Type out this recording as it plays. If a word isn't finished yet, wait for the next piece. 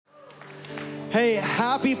Hey,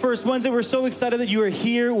 happy First Wednesday. We're so excited that you are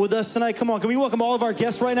here with us tonight. Come on, can we welcome all of our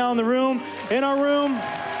guests right now in our room? And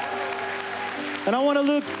I want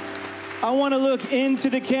to look into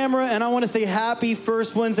the camera and I want to say happy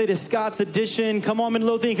First Wednesday to Scott's Edition. Come on,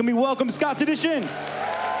 Midlothian, can we welcome Scott's Edition?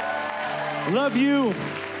 Love you.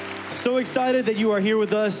 So excited that you are here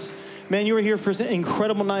with us. Man, you are here for an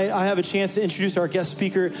incredible night. I have a chance to introduce our guest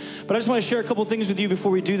speaker, but I just want to share a couple things with you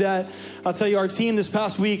before we do that. I'll tell you, our team this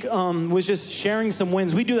past week was just sharing some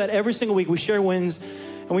wins. We do that every single week. We share wins,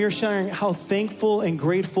 and we are sharing how thankful and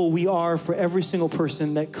grateful we are for every single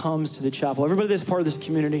person that comes to the chapel, everybody that's part of this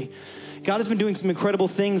community. God has been doing some incredible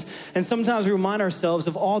things, and sometimes we remind ourselves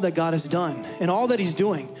of all that God has done and all that he's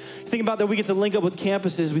doing. Think about that we get to link up with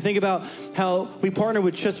campuses. We think about how we partner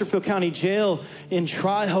with Chesterfield County Jail in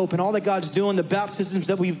Tri-Hope and all that God's doing, the baptisms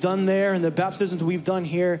that we've done there and the baptisms that we've done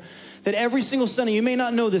here. That every single Sunday, you may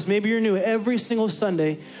not know this, maybe you're new, every single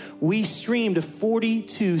Sunday, we stream to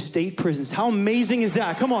 42 state prisons. How amazing is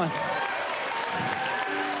that? Come on.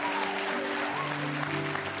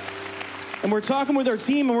 And we're talking with our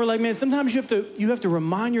team, and we're like, man, sometimes you have to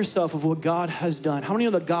remind yourself of what God has done. How many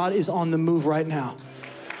know that God is on the move right now?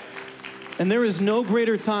 And there is no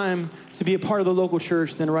greater time to be a part of the local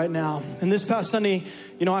church than right now. And this past Sunday,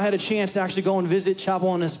 I had a chance to actually go and visit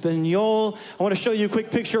Chapel en Espanol. I want to show you a quick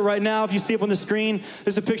picture right now. If you see up on the screen,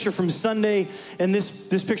 this is a picture from Sunday. And this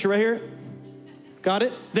picture right here, got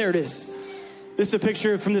it? There it is. This is a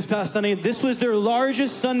picture from this past Sunday. This was their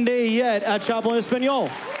largest Sunday yet at Chapel en Espanol.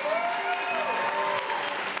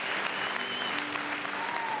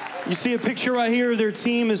 You see a picture right here of their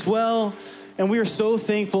team as well. And we are so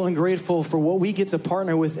thankful and grateful for what we get to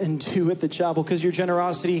partner with and do at the chapel. Because of your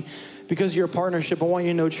generosity, because of your partnership, I want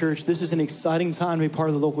you to know, church, this is an exciting time to be part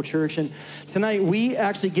of the local church. And tonight, we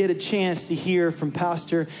actually get a chance to hear from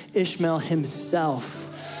Pastor Ismael himself.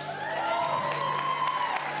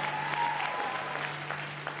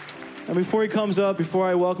 And before he comes up, before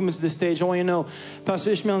I welcome him to the stage, I want you to know, Pastor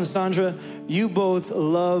Ismael and Sandra, you both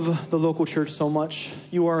love the local church so much.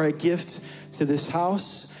 You are a gift to this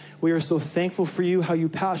house. We are so thankful for you, how you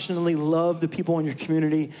passionately love the people in your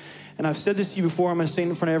community. And I've said this to you before, I'm going to say it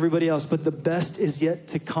in front of everybody else, but the best is yet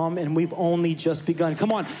to come, and we've only just begun.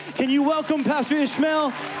 Come on, can you welcome Pastor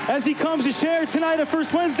Ismael as he comes to share tonight at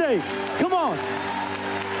First Wednesday? Come on.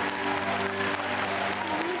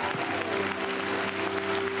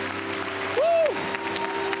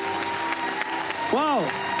 Wow.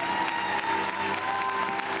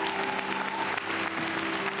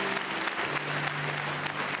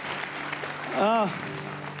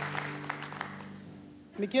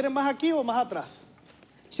 ¿Me quieren más aquí o más atrás?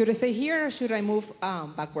 Should I stay here or should I move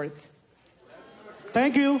backwards?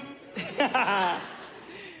 Thank you.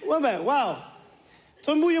 Wow.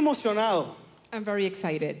 Estoy muy emocionado. I'm very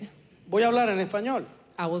excited. Voy a hablar en español.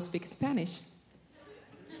 I will speak Spanish.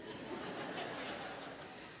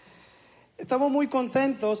 Estamos muy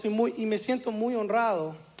contentos y me siento muy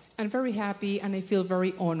honrado I'm very happy and I feel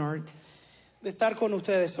very honored de estar con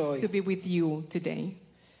ustedes to hoy. be with you today.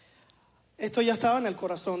 Esto ya estaba en el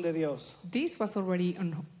corazón de Dios. This was already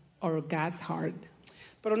on our God's heart.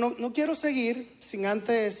 Pero no quiero seguir sin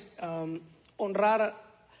antes honrar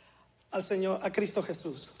al Señor, a Cristo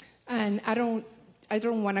Jesús. And I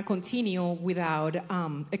don't want to continue without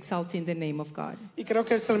exalting the name of God. Y creo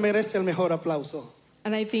que Él se merece el mejor aplauso.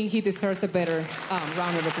 And I think he deserves a better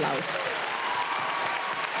round of applause.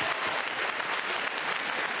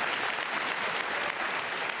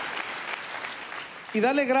 Y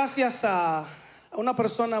darle gracias a una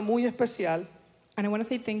persona muy especial. And I want to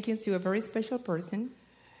say thank you to a very special person.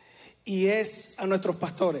 Y es a nuestros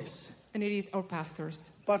pastores. And it is our pastors.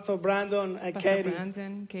 Pastor Brandon and Pastor Katie.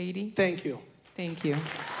 Brandon, Katie. Thank you. Thank you.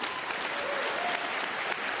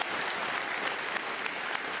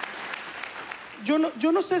 Yo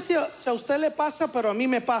no sé si a usted le pasa, pero a mí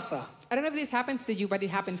me pasa. I don't know if this happens to you, but it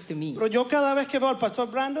happens to me. Pero yo cada vez que veo al Pastor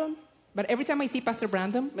Brandon, But every time I see Pastor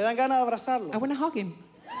Brandon, me dan ganas de abrazarlo. I want to hug him.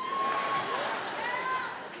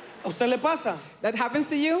 ¿A usted le pasa? That happens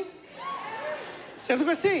to you, ¿Cierto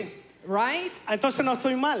que sí? right? Entonces no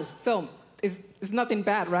estoy mal. So it's nothing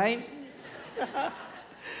bad, right?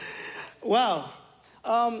 Wow.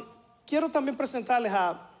 Quiero también presentarles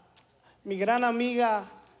a mi gran amiga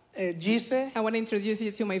Gise. I want to introduce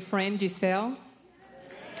you to my friend Giselle.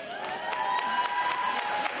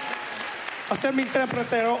 Va a ser mi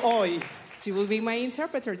intérprete hoy. She will be my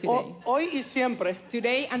interpreter today. Hoy y siempre.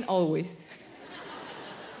 Today and always.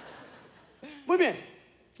 Muy bien.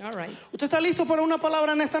 All right. ¿Usted está listo para una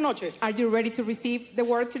palabra en esta noche? Are you ready to receive the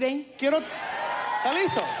word today? ¿Está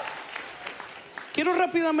listo? Quiero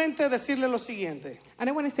rápidamente decirle lo siguiente. And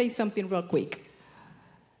I want to say something real quick.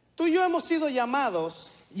 Tú y yo hemos sido llamados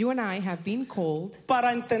You and I have been called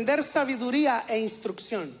para entender sabiduría e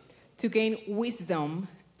instrucción, to gain wisdom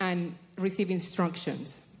and receive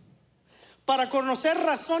instructions, para conocer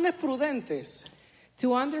razones prudentes,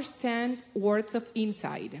 to understand words of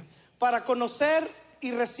insight, para conocer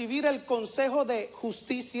y recibir el consejo de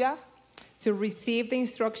justicia, to receive the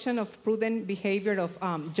instruction of prudent behavior of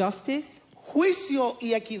justice, juicio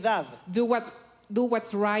y equidad. do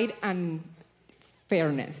what's right and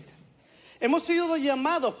fairness. Hemos sido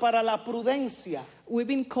llamados para la prudencia, We've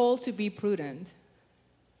been called to be prudent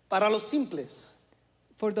para los simples,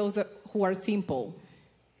 for those who are simple,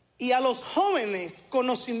 y a los jóvenes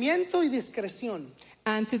conocimiento y discreción.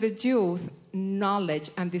 and to the youth knowledge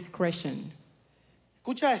and discretion.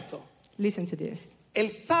 Escucha esto. Listen to this. El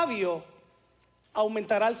sabio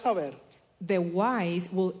aumentará el saber The wise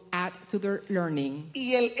will add to their learning,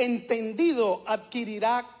 y el entendido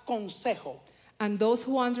adquirirá consejo. and those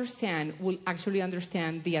who understand will actually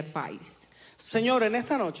understand the advice. Señor, en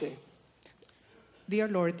esta noche Dear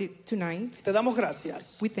Lord, tonight te damos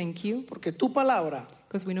gracias we thank you porque tu palabra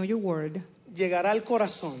because we know your word llegará al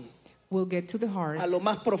corazón, will get to the heart, a lo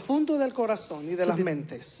más profundo del corazón y de las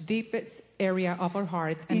mentes, deepest area of our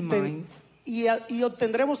hearts y, and minds, y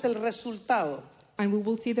obtendremos el resultado and we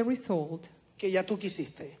will see the result que ya tú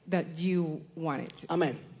quisiste. that you wanted.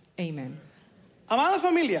 Amén. Amen. Amada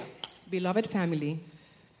familia, Beloved family,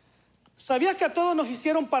 ¿sabías que a todos nos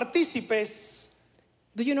hicieron partícipes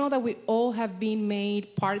do you know that we all have been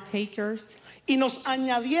made partakers y nos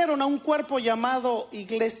añadieron a un cuerpo llamado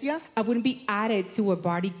iglesia? and wouldn't be added to a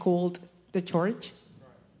body called the church?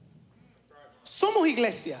 Somos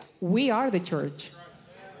iglesia. We are the church.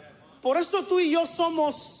 Por eso tú y yo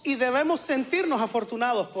somos y debemos sentirnos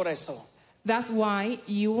afortunados por eso. That's why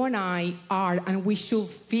you and I are, and we should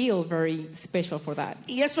feel very special for that.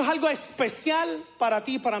 Y eso es algo especial para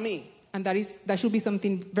ti y para mí. And that should be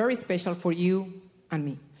something very special for you and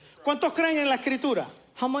me. ¿Cuántos creen en la escritura?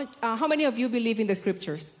 How many of you believe in the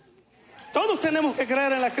scriptures? Todos tenemos que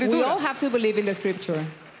creer en la We all escritura. have to believe in the scripture.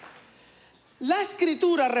 La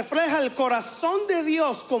escritura refleja el corazón de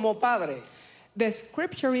Dios como Padre. The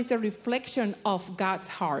scripture is the reflection of God's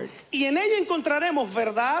heart. Y en ella encontraremos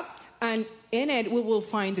verdad And in it, we will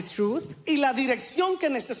find the truth y la dirección que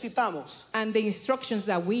necesitamos. and the instructions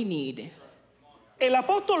that we need. El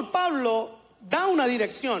apóstol Pablo da una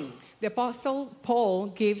dirección, The Apostle Paul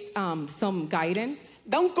gives some guidance,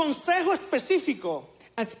 da un consejo específico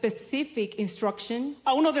a specific instruction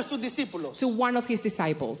a uno de sus discípulos. to one of his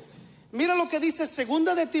disciples. Mira lo que dice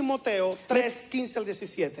 2 de Timoteo 3:15 al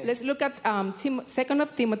 17. Let's look at 2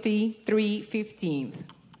 of Timothy 3:15.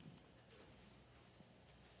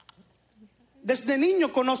 Desde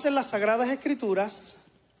niño conoces las sagradas escrituras,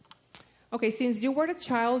 Okay, since you were a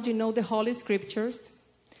child, you know the Holy Scriptures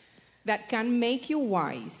that can make you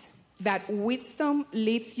wise, that wisdom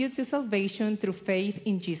leads you to salvation through faith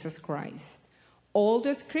in Jesus Christ. All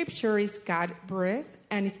the Scripture is God-breathed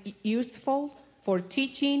and is useful for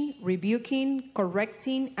teaching, rebuking,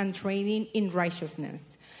 correcting, and training in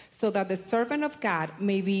righteousness, so that the servant of God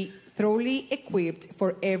may be thoroughly equipped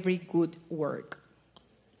for every good work.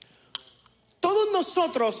 todos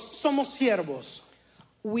nosotros somos siervos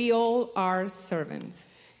We all are servants,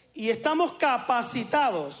 y estamos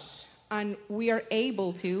capacitados and we are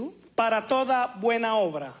able para toda buena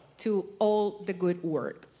obra. to all the good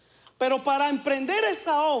work. Pero para emprender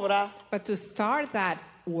esa obra, But to start that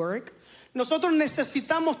work, nosotros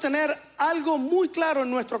necesitamos tener algo muy claro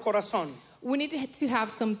en nuestro corazón. we need to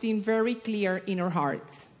have something very clear in our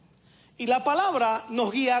hearts. Y la palabra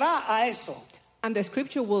nos guiará a eso. And the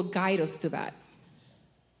scripture will guide us to that.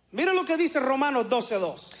 Mira lo que dice Romanos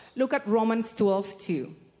 12:2. Look at Romans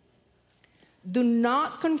 12:2. Do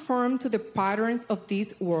not conform to the patterns of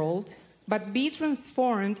this world, but be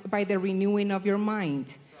transformed by the renewing of your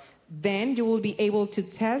mind. Then you will be able to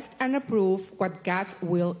test and approve what God's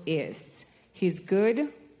will is, his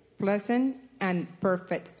good, pleasant, and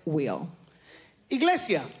perfect will.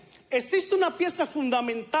 Iglesia, existe una pieza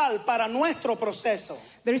fundamental para nuestro proceso,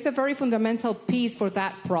 There is a very fundamental piece for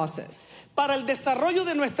that process, para el desarrollo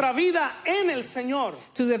de nuestra vida en el Señor.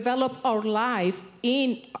 to develop our life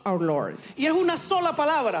in our Lord. Y es una sola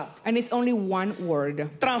palabra, And it's only one word,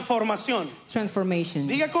 transformación. transformation.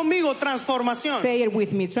 Diga conmigo, transformación. Say it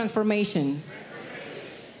with me, transformation.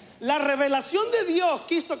 La revelación de Dios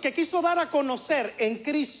que quiso dar a conocer en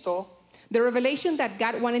Cristo, The revelation that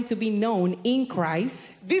God wanted to be known in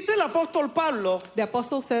Christ, dice el apóstol Pablo, the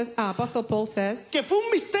Apostle Paul says, que fue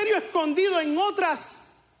un misterio escondido en otras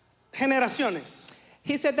generaciones.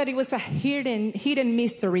 He said that it was a hidden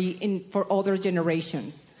mystery for other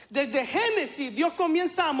generations. Desde Génesis, Dios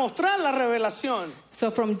comienza a mostrar la revelación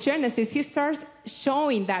So from Genesis, he starts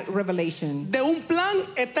showing that revelation de un plan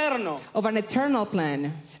eterno, of an eternal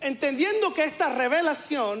plan, entendiendo que esta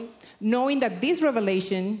revelación, knowing that this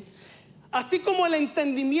revelation así como el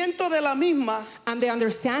entendimiento de la misma, and the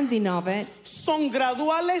understanding of it, son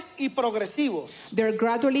graduales y progresivos. they're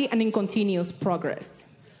gradually and in continuous progress.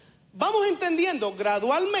 Vamos entendiendo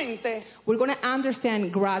gradualmente We're going to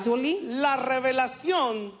understand gradually la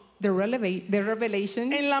revelación the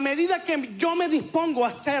revelation en la medida que yo me dispongo a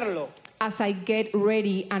hacerlo. as I get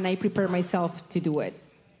ready and I prepare myself to do it.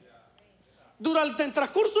 Durante el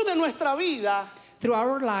transcurso de nuestra vida, Through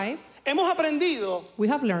our life, hemos aprendido we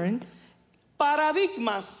have learned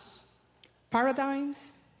paradigmas paradigms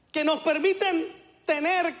que nos permiten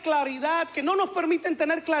tener claridad, que no nos permiten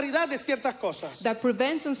tener claridad de ciertas cosas. that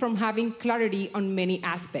prevents us from having clarity on many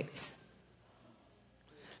aspects.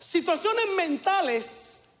 Situaciones mentales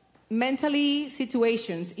Mentally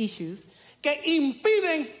situations, issues que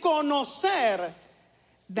impiden conocer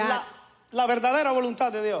that, la verdadera voluntad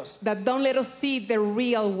de Dios. that don't let us see the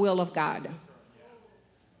real will of God.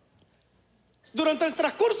 Durante el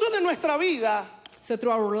transcurso de nuestra vida So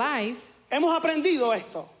through our life, hemos aprendido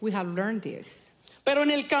esto, we have learned this. pero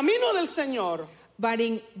en el camino del Señor But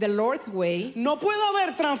in the Lord's way, no puede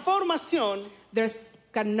haber transformación there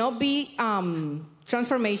cannot be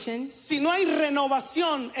transformation si no hay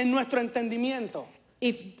renovación en nuestro entendimiento.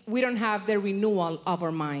 if we don't have the renewal of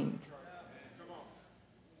our mind.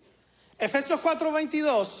 Efesios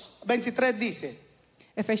 4:23 dice,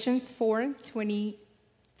 Ephesians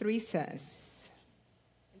 4:23 says,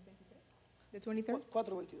 the 23rd?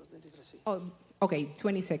 4:23, sí. Oh, okay,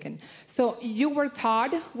 22nd. So you were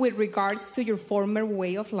taught with regards to your former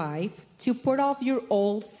way of life to put off your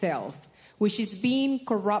old self, which is being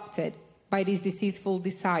corrupted by these deceitful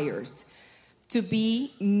desires, to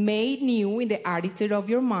be made new in the attitude of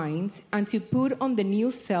your minds, and to put on the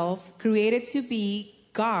new self, created to be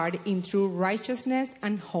God in true righteousness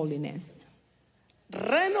and holiness.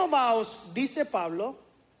 Renovaos, dice Pablo,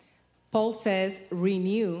 Paul says,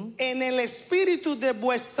 renew en el espíritu de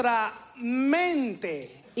vuestra mente.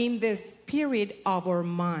 in the spirit of our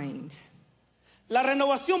minds. La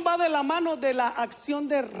renovación va de la mano de la acción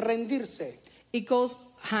de rendirse. It goes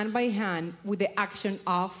hand by hand with the action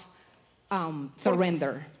of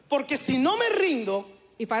surrender. Porque si no me rindo,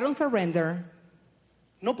 If I don't surrender,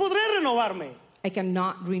 no podré renovarme. I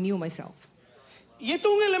cannot renew myself. Y esto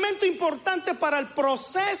es un elemento importante para el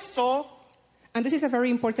proceso And this is a very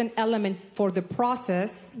important element for the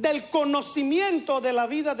process del conocimiento de la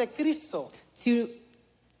vida de Cristo. to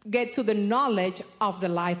get to the knowledge of the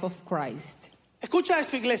life of Christ. Escucha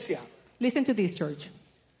esto, iglesia. Listen to this, church.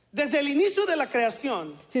 Desde el inicio de la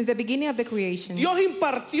creación, Since the beginning of the creation, Dios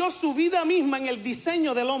impartió su vida misma en el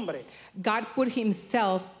diseño del hombre. God put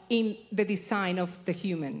himself in the design of the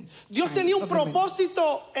human. Dios tenía un of the man.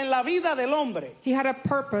 propósito en la vida del hombre, He had a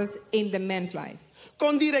purpose in the man's life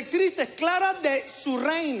con directrices claras de su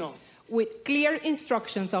reino with clear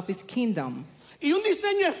instructions of his kingdom y un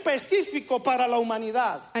diseño específico para la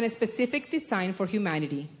humanidad. and a specific design for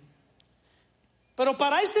humanity. Pero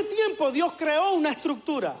para ese tiempo Dios creó una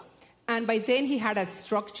estructura, And by then he had a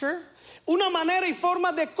structure, una manera y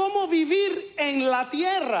forma de cómo vivir en la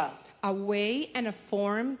tierra. a way and a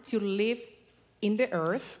form to live in the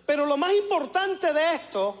earth. Pero lo más importante de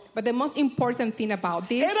esto But the most important thing about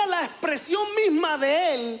this, era la expresión misma de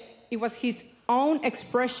Él it was his own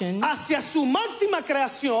expression hacia su máxima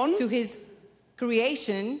creación, to his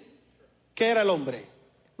creation, que era el hombre.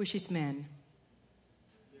 which is man.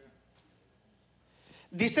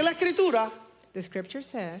 Dice la Escritura The scripture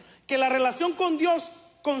says que la relación con Dios,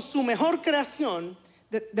 con su mejor creación,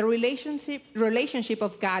 that the relationship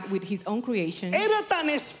of God with his own creation, era tan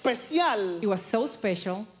especial it was so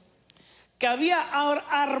special. que había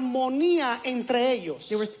armonía entre ellos.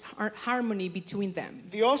 There was harmony between them.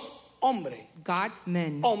 Dios, hombre. God,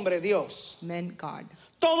 man. Hombre, Dios. Man, God.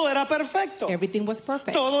 Todo era perfecto. Everything was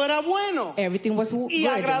perfect. Todo era bueno Everything was y good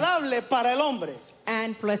agradable para el hombre.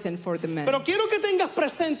 and pleasant for the man. Pero quiero que tengas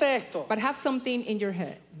presente esto. But have something in your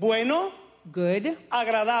head. Bueno, Good,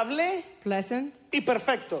 agradable pleasant, y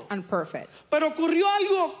perfecto. and perfect. Pero ocurrió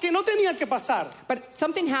algo que no tenía que pasar, But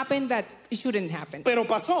something happened that it shouldn't happen. pero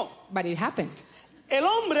pasó. But it happened. El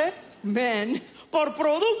hombre, Man, por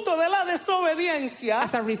producto de la desobediencia,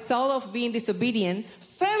 as a result of being disobedient,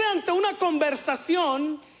 cede ante una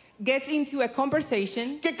conversación gets into a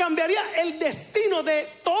conversation que cambiaría el destino de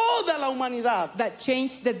toda la humanidad. that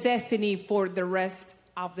changed the destiny for the rest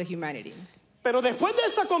of the humanity. Pero después de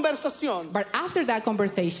esa conversación, But after that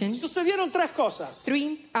conversation, sucedieron tres cosas.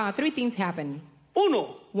 three things happened.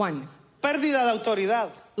 Uno, One, pérdida de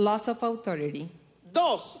autoridad. loss of authority.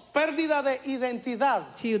 Dos, pérdida de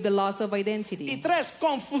identidad. Two, the loss of Y identity. tres,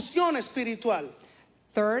 confusión espiritual.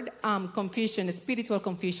 Third, confusion, spiritual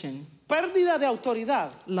confusion. Pérdida de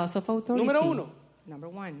autoridad. Loss of authority. Número uno. Number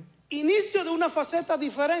one. Inicio de una faceta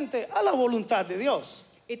diferente a la voluntad de Dios.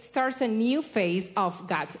 It starts a new phase of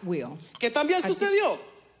God's will. Que también sucedió.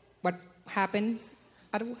 What happens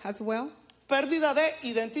as well? Pérdida de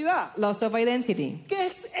identidad. Loss of identity. ¿Qué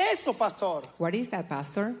es eso, pastor? What is that,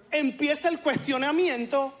 Pastor? Empieza el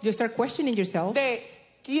cuestionamiento You start questioning yourself. de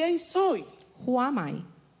 ¿quién soy? Who am I?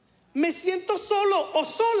 ¿Me siento solo o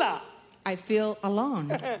sola? I feel alone.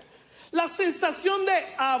 La sensación de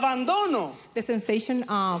abandono. The sensation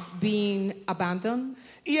of being abandoned.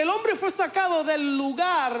 Y el hombre fue sacado del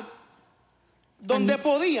lugar donde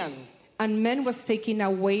podían. And men was taken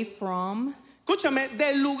away from Escúchame,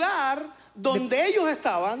 del lugar donde ellos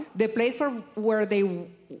estaban, the place where they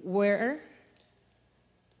were.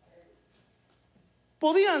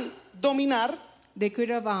 podían dominar, They could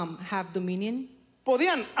have dominion.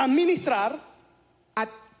 podían administrar,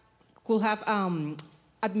 Could have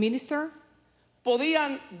administer,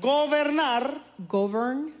 podían gobernar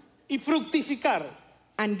govern, y fructificar.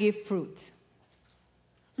 and give fruit.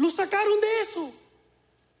 Lo sacaron de eso.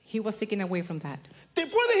 He was taken away from that. ¿Te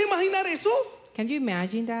puedes imaginar eso? Can you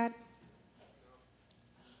imagine that?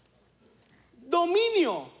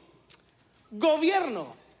 Dominio, gobierno.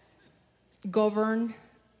 Govern,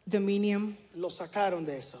 dominion. Lo sacaron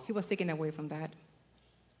de eso. He was taken away from that.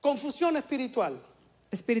 Confusión espiritual.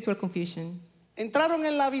 Spiritual confusion. Entraron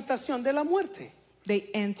en la habitación de la muerte. They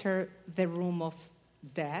enter the room of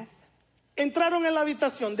death. Entraron en la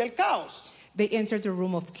habitación del caos. They enter the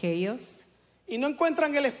room of chaos. Y no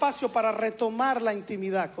encuentran el espacio para retomar la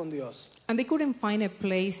intimidad con Dios. And they couldn't find a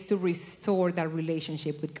place to restore that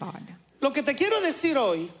relationship with God. Lo que te quiero decir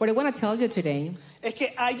hoy What I want to tell you today, es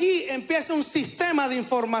que allí empieza un sistema de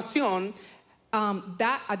información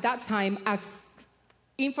that at that time, a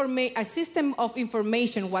system of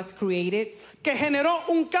information was created que generó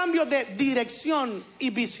un cambio de dirección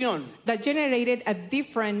y visión. that generated a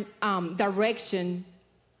different direction,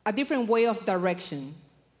 a different way of direction,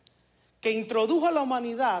 Que introdujo a la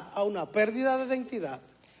humanidad a una pérdida de identidad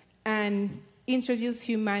and introduced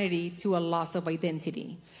humanity to a loss of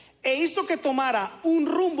identity. e hizo que tomara un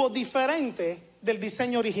rumbo diferente del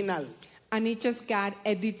diseño original. And it just got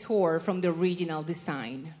a detour from the original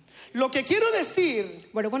design. Lo que quiero decir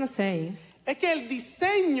What I want to say, es que en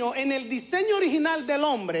el diseño original del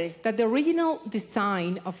hombre, that the original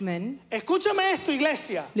design of men, escúchame esto,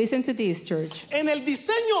 iglesia, listen to this, church, en el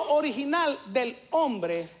diseño original del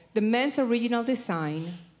hombre, the men's original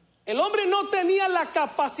design, el hombre no tenía la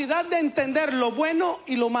capacidad de entender lo bueno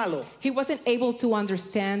y lo malo. he wasn't able to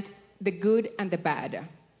understand the good and the bad.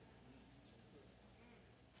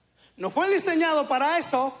 No fue diseñado para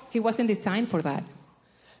eso. He wasn't designed for that.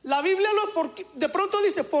 La Biblia de pronto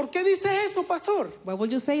dice, ¿por qué dices eso, pastor? Why would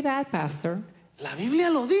you say that, Pastor? La Biblia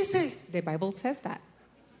lo dice. The Bible says that.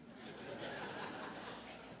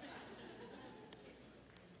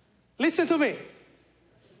 Listen to me.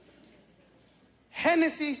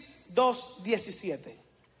 Génesis 2:17.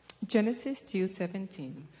 Genesis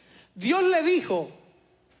 2:17. Dios le dijo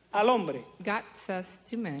al hombre. God says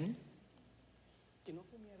to men,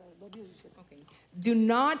 do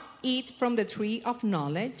not eat from the tree of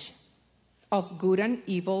knowledge of good and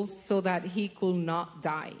evil so that he could not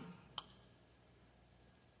die.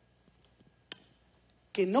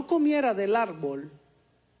 Que no comiera del árbol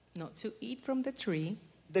Not to eat from the tree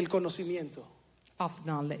del conocimiento. of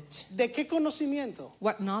knowledge. ¿De qué conocimiento?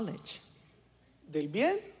 What knowledge? Del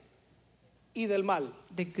bien y del mal.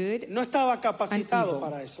 The good No estaba and capacitado evil.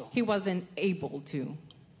 para eso. He wasn't able to.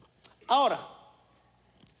 Ahora,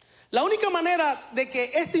 la única manera de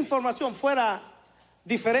que esta información fuera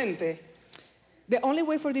diferente The only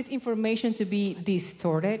way for this information to be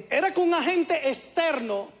distorted, era que un agente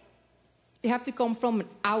externo you have to come from an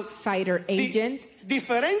outsider agent,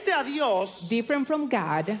 diferente a Dios different from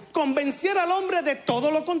God, convenciera al hombre de todo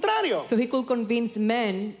lo contrario. so he could convince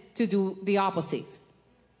men to do the opposite.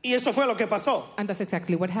 Y eso fue lo que pasó. And that's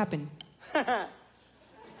exactly what happened.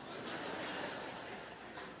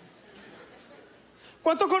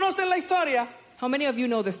 ¿Cuántos conocen la historia? How many of you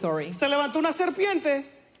know the story? Se levantó una serpiente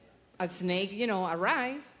A snake,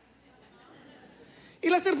 arrived, y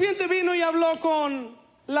la serpiente vino y habló con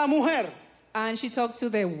la mujer. and she talked to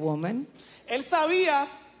the woman. Él sabía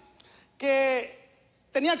que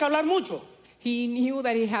tenía que hablar mucho. He knew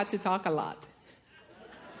that he had to talk a lot.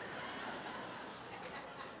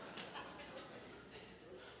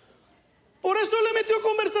 Por eso le metió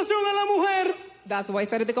conversación a la mujer. That's why I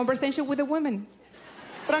started the conversation with the women.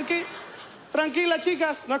 Tranquila,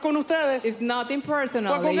 chicas, no es con ustedes. It's nothing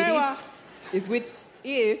personal, Fue con ladies. Eva. It's with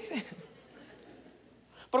Eve.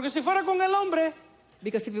 Porque si fuera con el hombre,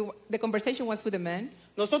 Because if the conversation was with the men,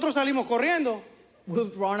 nosotros salimos corriendo. we'll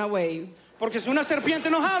run away. Porque si una serpiente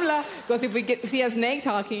nos habla, Because if we see a snake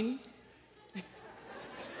talking,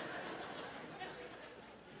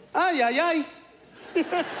 ay, ay, ay.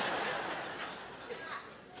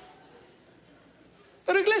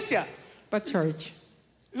 Pero iglesia, but church,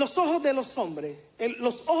 los ojos de los hombres,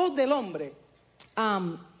 los ojos del hombre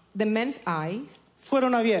the men's eyes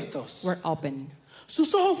fueron abiertos. were open.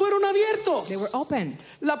 Sus ojos fueron abiertos. They were opened.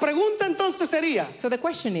 La pregunta entonces sería, So the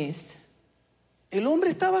question is, ¿el hombre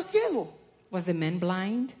estaba ciego? was the man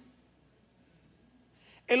blind?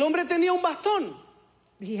 El hombre tenía un bastón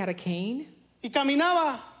He had a cane? y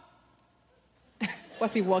caminaba.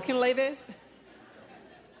 Was he walking like this?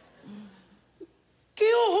 ¿Qué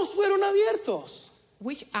ojos fueron abiertos?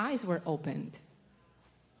 Which eyes were opened?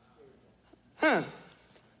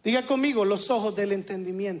 Diga conmigo, los ojos del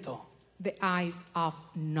entendimiento. The eyes of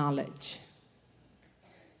knowledge.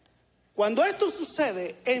 Cuando esto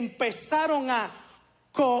sucede, empezaron a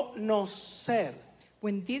conocer.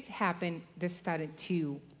 When this happened, they started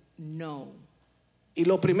to know. Y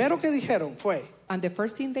lo primero que dijeron fue, And the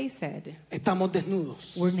first thing they said, estamos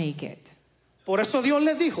desnudos. we're naked. Por eso Dios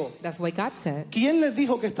les dijo, That's why God said, ¿quién les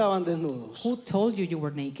dijo que estaban desnudos? who told you you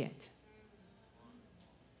were naked?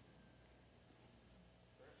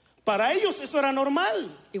 Para ellos eso era normal,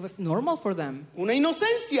 It was normal for them. una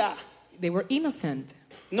inocencia. They were innocent.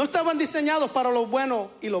 No estaban diseñados para lo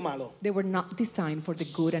bueno y lo malo. They were not designed for the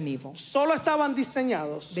good and evil. Solo estaban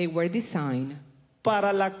diseñados They were designed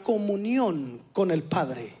para la comunión con el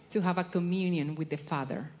Padre. to have a communion with the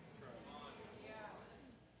Father.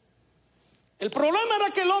 El problema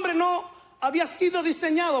era que el hombre no había sido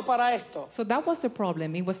diseñado para esto. So that was the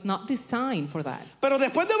problem. It was not designed for that. Pero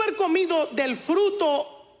después de haber comido del fruto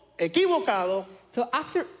equivocado So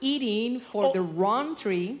after eating for the wrong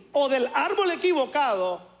tree, o del árbol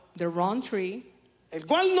equivocado, el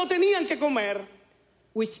cual no tenían que comer,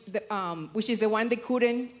 which is the one they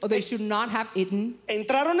couldn't or they should not have eaten,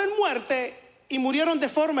 entraron en muerte y murieron de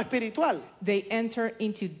forma espiritual. they enter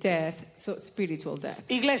into death, so spiritual death.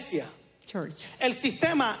 Iglesia, Church. el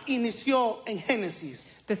sistema inició en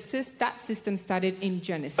Génesis. That system started in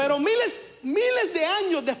Genesis. Pero miles de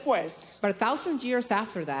años después, But 1,000 years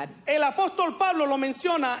after that, el apóstol Pablo lo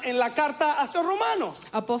menciona en la carta a los romanos,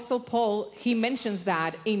 Apostle Paul, he mentions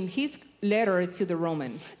that in his letter to the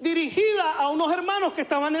Romans, dirigida a unos hermanos que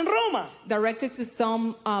estaban en Roma. directed to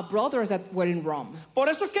some brothers that were in Rome. Por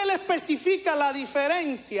eso es que él especifica la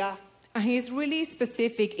diferencia And he's really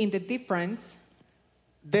specific in the difference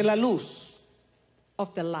de la luz.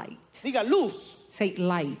 of the light. Diga luz. Say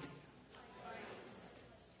light.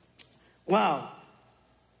 Wow.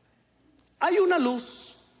 Hay una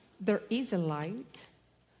luz There is a light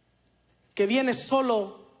que viene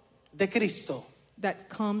solo de Cristo. that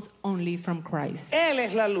comes only from Christ. Él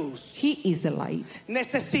es la luz. He is the light.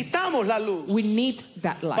 Necesitamos la luz We need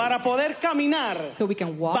that light para poder caminar so we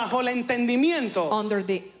can walk bajo el entendimiento under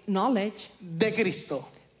the knowledge de Cristo.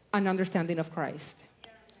 and understanding of Christ.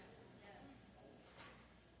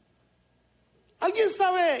 ¿Alguien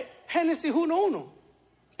sabe Génesis 1:1?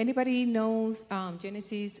 Anybody knows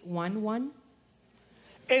Genesis 1:1?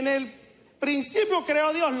 En el principio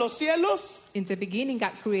creó Dios los cielos In the beginning,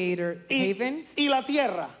 God created heaven y la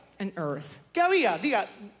tierra. and earth. ¿Qué había? Diga,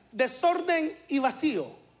 desorden y vacío.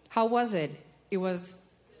 How was it? It was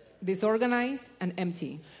disorganized and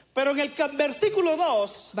empty. Pero en el versículo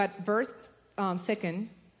 2, But verse 2,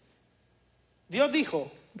 Dios dijo,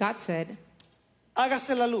 God said,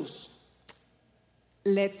 hágase la luz.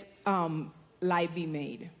 let light be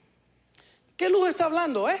made. ¿Qué luz está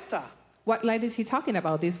hablando esta? What light is he talking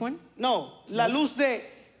about? This one? No, la luz de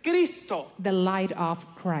Cristo. The light of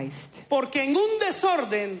Christ. Porque en un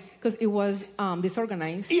desorden Because it was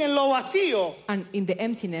disorganized y en lo vacío, and in the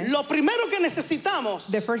emptiness, lo primero que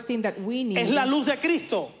necesitamos the first thing that we need es la luz de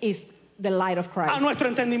Cristo is the light of a Christ nuestro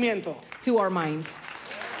entendimiento. to our minds.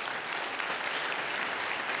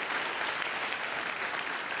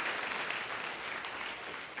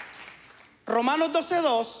 Romanos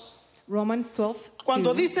 12:2, Romans 12.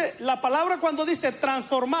 cuando dice, la palabra cuando dice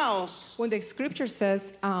transformaos, When the scripture says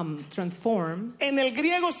transform, en el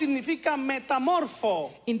griego significa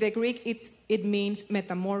metamorfo, in the Greek it means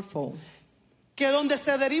metamorpho. que donde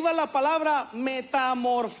se deriva la palabra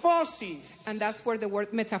metamorfosis. And that's where the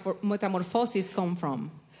word metamorphosis come from.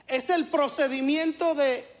 Es el procedimiento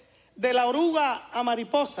de de la oruga a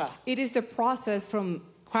mariposa. It is the process from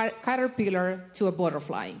caterpillar to a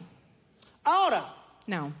butterfly. Ahora,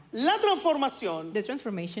 Now, la transformación the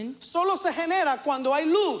transformation solo se genera cuando hay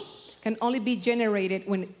luz can only be generated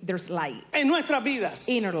when there's light en nuestras vidas.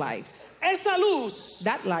 in our lives. Esa luz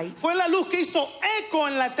That light, fue la luz que hizo eco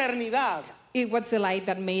en la eternidad. it was the light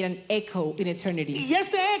that made an echo in eternity. Y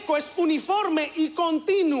ese eco es uniforme y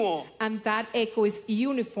continuo. And that echo is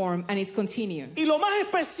uniform and is continuous. Y lo más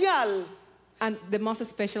especial And the most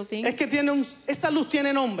special thing, es que esa luz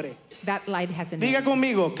tiene nombre. that light has a name. Diga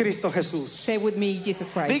conmigo, Cristo Jesús. Say with me, Jesus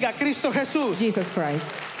Christ. Diga, Cristo Jesús. Jesus Christ.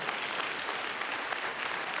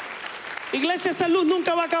 Iglesia, esa luz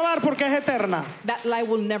nunca va a acabar porque es eterna. That light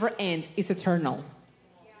will never end. It's eternal.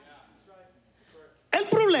 El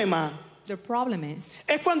problema The problem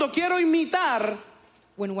es cuando quiero imitar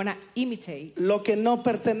when we want to imitate lo que no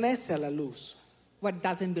pertenece a la luz. what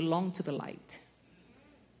doesn't belong to the light.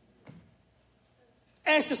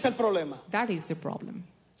 Ese es el problema. That is the problem.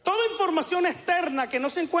 Toda información externa que no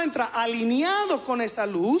se encuentra alineado con esa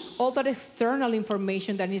luz All that external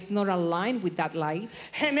information that is not aligned with that light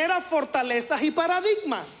genera fortalezas y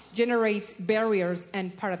paradigmas. generates barriers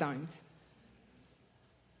and paradigms.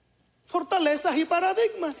 Fortalezas y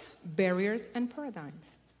paradigmas. Barriers and paradigms.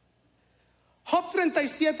 Job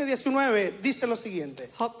 37:19 dice lo siguiente.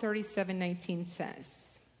 Job 37:19 says,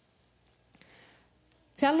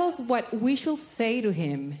 "Tell us what we shall say to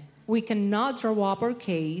him. We cannot draw up our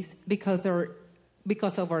case because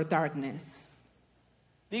of our darkness."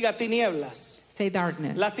 Diga tinieblas. Say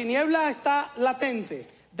darkness. La tiniebla está latente.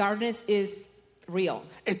 Darkness is real.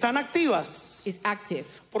 Están activas. It's active.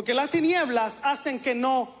 Porque las tinieblas hacen que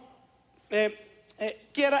no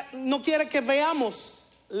quiere que veamos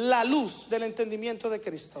la luz del entendimiento de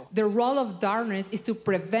Cristo. The role of darkness is to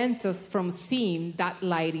prevent us from seeing that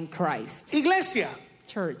light in Christ. Iglesia,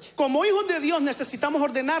 Church, como hijos de Dios necesitamos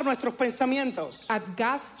ordenar nuestros pensamientos. as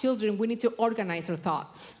God's children, we need to organize our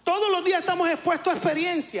thoughts. Todos los días estamos expuestos a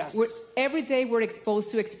experiencias Every day we're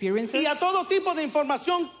exposed to experiences y a todo tipo de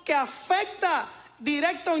información que afecta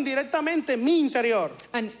directa o indirectamente mi interior.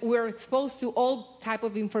 and we're exposed to all type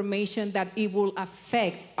of information that it will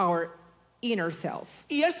affect our inner self.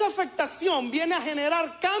 Y esa afectación viene a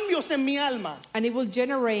generar cambios en mi alma, And it will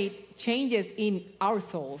generate changes in our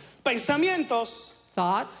souls, pensamientos,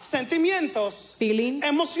 thoughts, sentimientos, feelings,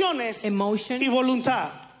 emociones emotions, y voluntad.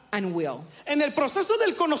 and will. En el proceso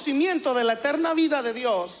del conocimiento de la eterna vida de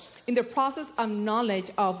Dios, In the process of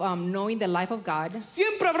knowledge of knowing the life of God,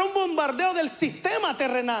 siempre habrá un bombardeo del sistema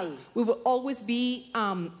terrenal. we will always be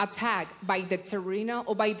attacked by the terrenal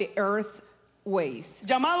or by the earth ways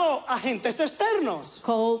Llamado agentes externos.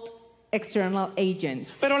 called external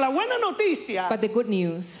agents. Pero la buena noticia But the good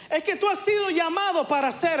news es que tú has sido llamado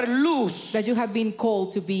para ser luz. that you have been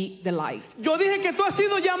called to be the light. Yo dije que tú has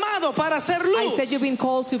sido llamado para ser I luz said you've been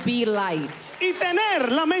called to be light y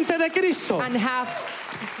tener la mente de Cristo. and have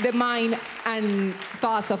the mind and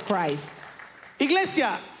thoughts of Christ.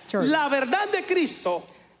 Iglesia, Church. la verdad de Cristo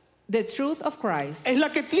The truth of Christ es la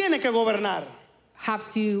que tiene que gobernar have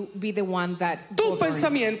to be the one that tus governs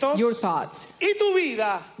pensamientos your thoughts, y tu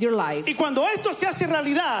vida. your life. Y cuando esto se hace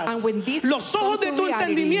realidad, And when this los ojos comes de to tu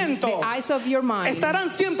reality, entendimiento the eyes of your mind estarán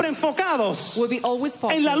siempre enfocados will be always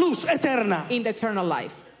en la focused luz eterna. in the eternal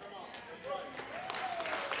life.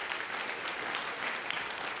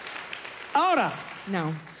 Ahora,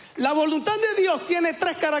 Now, la voluntad de Dios tiene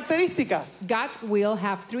tres características. God's will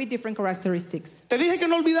have three different characteristics. Te dije que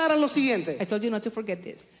no olvidaras lo siguiente: I told you not to forget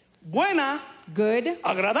this. buena, Good,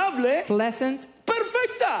 agradable, pleasant,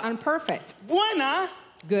 perfecta. and perfect. Buena,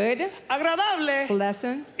 Good, agradable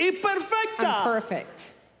pleasant, y and perfecta. perfect.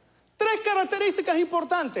 Tres características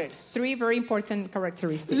importantes. Three very important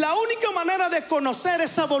characteristics. La única manera de conocer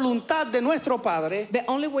esa voluntad de nuestro Padre The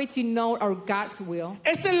only way to know our God's will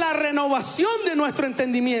es en la renovación de nuestro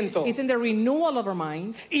entendimiento. is in the renewal of our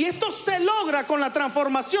mind. Y esto se logra con la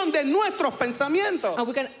transformación de nuestros pensamientos. And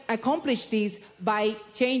we can accomplish this by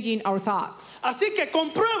changing our thoughts. Así que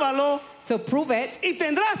compruébalo So prove it, y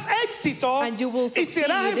tendrás éxito And you will y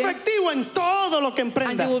serás succeed. efectivo en todo lo que and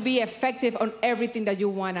emprendas. you will be effective on everything that you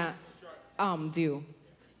want to do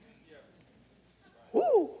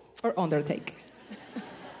or undertake.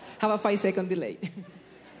 Have a 5-second delay.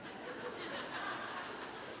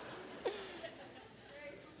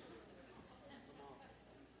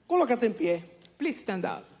 Colócate en pie. Please stand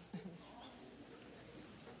up.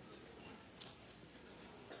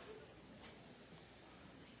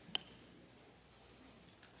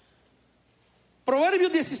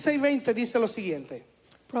 Proverbios 16:20 dice lo siguiente: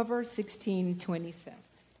 Proverbs 16:20 says.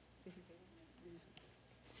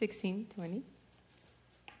 16:20.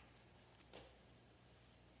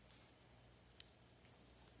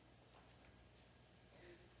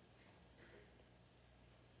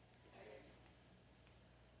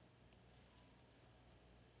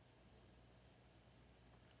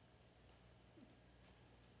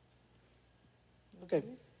 Ok.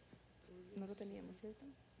 No lo teníamos, ¿cierto?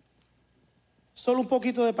 Solo un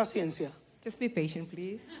poquito de paciencia. Just be patient,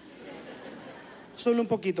 please. Solo un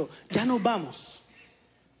poquito. Ya nos vamos.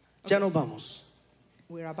 Ya nos vamos.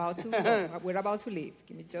 We're about to leave.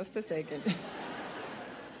 Give me just a second.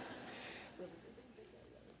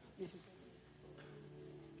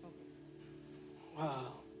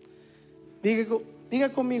 Wow. Diga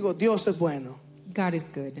conmigo, Dios es bueno. God is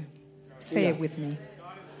good. Say it with me.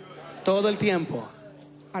 Todo el tiempo.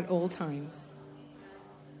 At all times.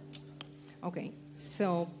 Okay,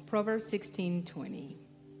 so Proverbs 16:20.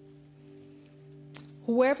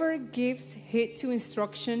 Whoever gives heed to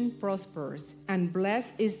instruction prospers, and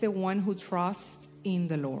blessed is the one who trusts in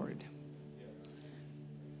the Lord.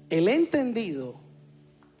 El entendido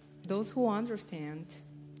Those who understand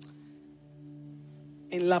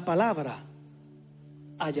en la palabra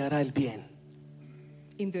hallará el bien.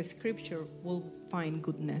 in the scripture will find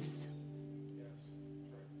goodness.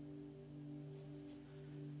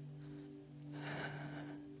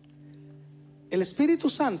 El Espíritu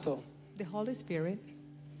Santo The Holy Spirit,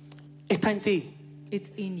 está en ti.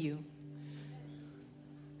 it's in you.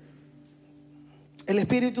 El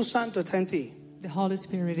Espíritu Santo está en ti. The Holy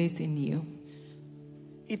Spirit is in you.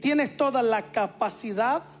 Y tienes toda la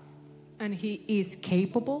capacidad And He is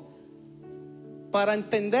capable para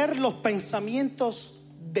entender los pensamientos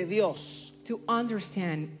de Dios. to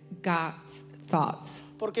understand God's thoughts.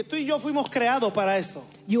 Porque tú y yo fuimos creados para eso.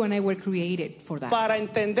 You and I were created for that. Para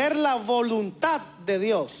entender la voluntad de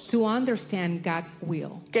Dios, To understand God's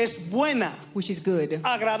will, que es buena, which is good,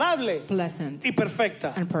 agradable pleasant, y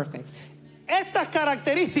perfecta. and perfect. Estas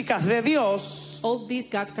características de Dios All these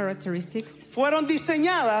God's characteristics fueron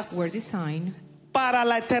diseñadas were designed para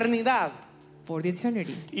la eternidad. for the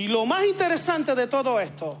eternity. Y lo más interesante de todo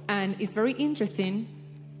esto, And it's very interesting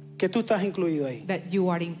que tú estás incluido ahí. that you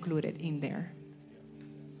are included in there.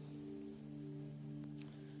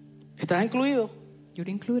 ¿Estás incluido? You're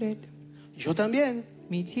included. Yo también.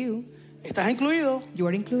 Me too. ¿Estás incluido? You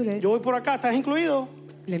are included. Yo voy por acá. ¿Estás incluido?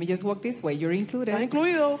 Let me just walk this way. You're included. ¿Estás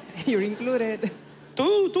incluido? You're included.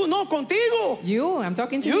 Tú, no, contigo. You, I'm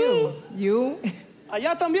talking to You. you.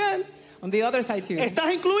 Allá también. On the other side too.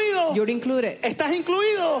 ¿Estás incluido? You're included. ¿Estás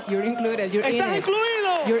incluido? You're included. You're in ¿Estás it.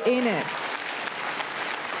 incluido? You're in it.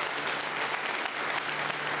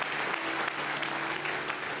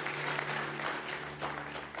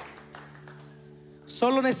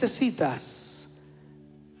 Solo necesitas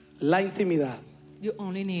la intimidad, You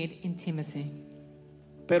only need intimacy.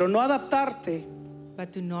 pero no adaptarte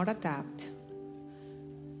But do not adapt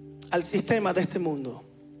al sistema de este mundo.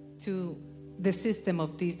 to the system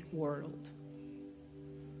of this world.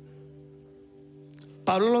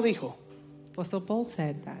 Pablo lo dijo, Apostle Paul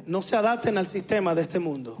said that. no se adapten al sistema de este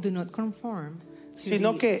mundo, Do not conform to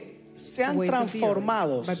sino the que sean ways of the earth,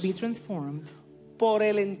 transformados but be transformed por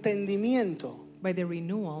el entendimiento. by the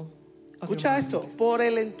renewal of your Escucha mind. esto, por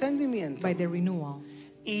el entendimiento. By the renewal.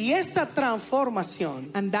 Y esa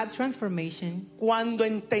transformación, And that transformation, cuando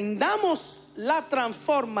entendamos la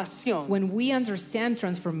transformación, when we understand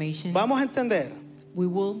transformation, vamos a entender we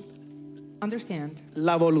will understand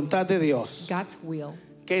la voluntad de Dios, God's will,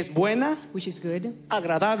 que es buena, which is good,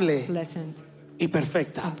 agradable pleasant, y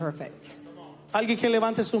perfecta. and perfect. Alguien que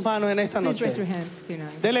levante sus manos en esta Please raise your noche. hands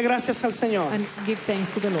tonight Dele gracias al Señor. and give thanks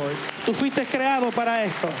to the Lord. Tú fuiste creado para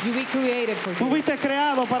esto. You were created for Tú this. fuiste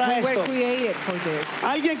creado para We were esto. created for this.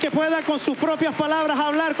 Alguien que pueda con sus propias palabras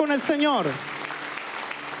hablar con el Señor.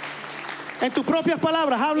 En tus propias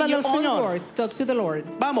palabras, In háblale al your own Señor. words, talk to the Lord.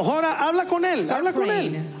 Vamos, ahora habla con Él. Start Habla con Él.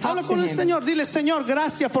 praying. Talk Habla to con el him. Señor. Dile, Señor,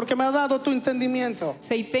 gracias porque me has dado tu entendimiento.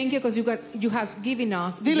 Say thank you because you have given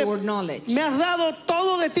us Dile, your knowledge. me has dado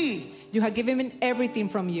todo de ti. You have given everything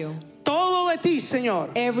from you. Todo de ti, Señor,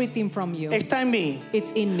 Everything from you. está en mí.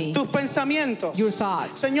 It's in me. Tus pensamientos. Your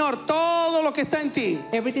thoughts. Señor, todo lo que está en ti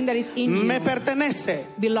Everything that is in you me pertenece.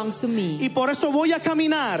 belongs to me. Y por eso voy a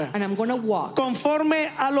caminar And I'm going to walk conforme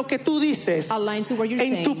a lo que tú dices aligned to what you're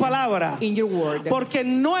en saying tu palabra. in your word. Porque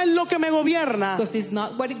no es lo que me gobierna. Because it's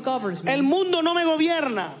not what it governs me. El mundo no me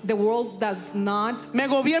gobierna. The world does not Me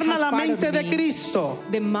gobierna have la part of mente de me. Cristo.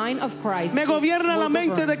 The mind of Christ. Me gobierna la will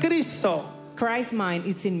mente de govern. Cristo. Christ's mind,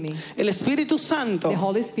 it's in me. El Espíritu Santo The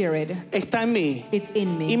Holy Spirit, está en mí. it's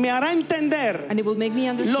in Y me. me hará entender And it will make me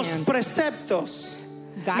los understand preceptos.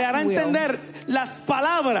 God's Me hará will, entender las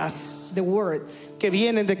palabras the words que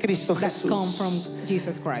vienen de Cristo that come Jesús. from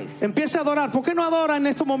Jesus Christ. Empiece a adorar. ¿Por qué no adora en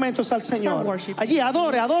estos momentos al Señor? worshiping. Allí,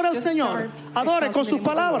 adore al Just Señor. start Adore con exalting sus Him with the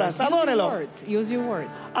palabras. words. Adórelo. Use your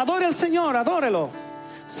words. Adore al Señor, adórelo.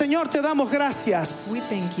 Señor, te damos gracias. We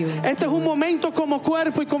thank you. Este es un momento como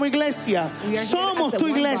cuerpo y como iglesia. We are here Somos as tu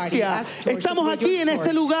the one body, iglesia. as church, Estamos we're aquí your en este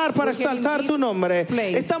church. lugar para We're here in exaltar this tu nombre.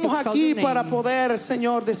 place Estamos to exalt aquí your para name. poder,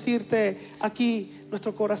 Señor, decirte aquí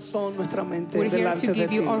nuestro corazón, nuestra mente We're here delante to de give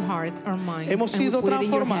ti. you our hearts, our minds, Hemos and we sido put it in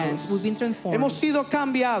your transformados. hands. We've been transformed. Hemos sido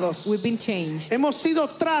cambiados. We've been changed. Hemos sido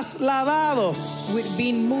trasladados We've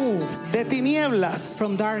been moved de tinieblas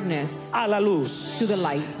from darkness a la luz. to the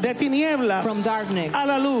light. De tinieblas From darkness a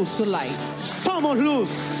la luz. to light. Somos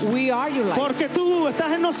luz. We are your light Porque tú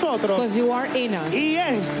estás en nosotros because you are in us y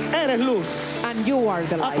eres luz. and you are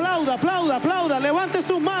the light. Aplauda, aplauda, aplauda. Levante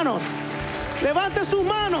sus manos. Levante sus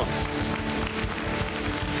manos.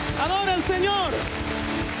 Adora al Señor.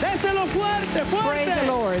 Déselo fuerte, Praise the fuerte.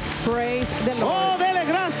 Lord. Praise the Oh, Lord. dele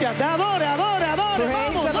gracias. Te adore, adore, adore.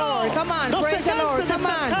 Praise Vamos, the Lord. no. Come on, No praise se the Lord. canse de Come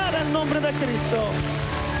on. exaltar el nombre de Cristo.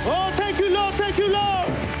 Oh, thank you, Lord. Thank you, Lord.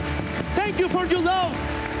 Thank you for your love.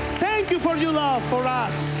 Thank you for your love for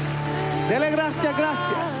us. Dele gracias,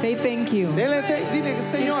 gracias. Say thank you. Dile,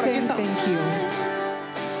 Señor, aquí Say estamos. thank you.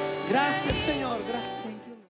 Gracias,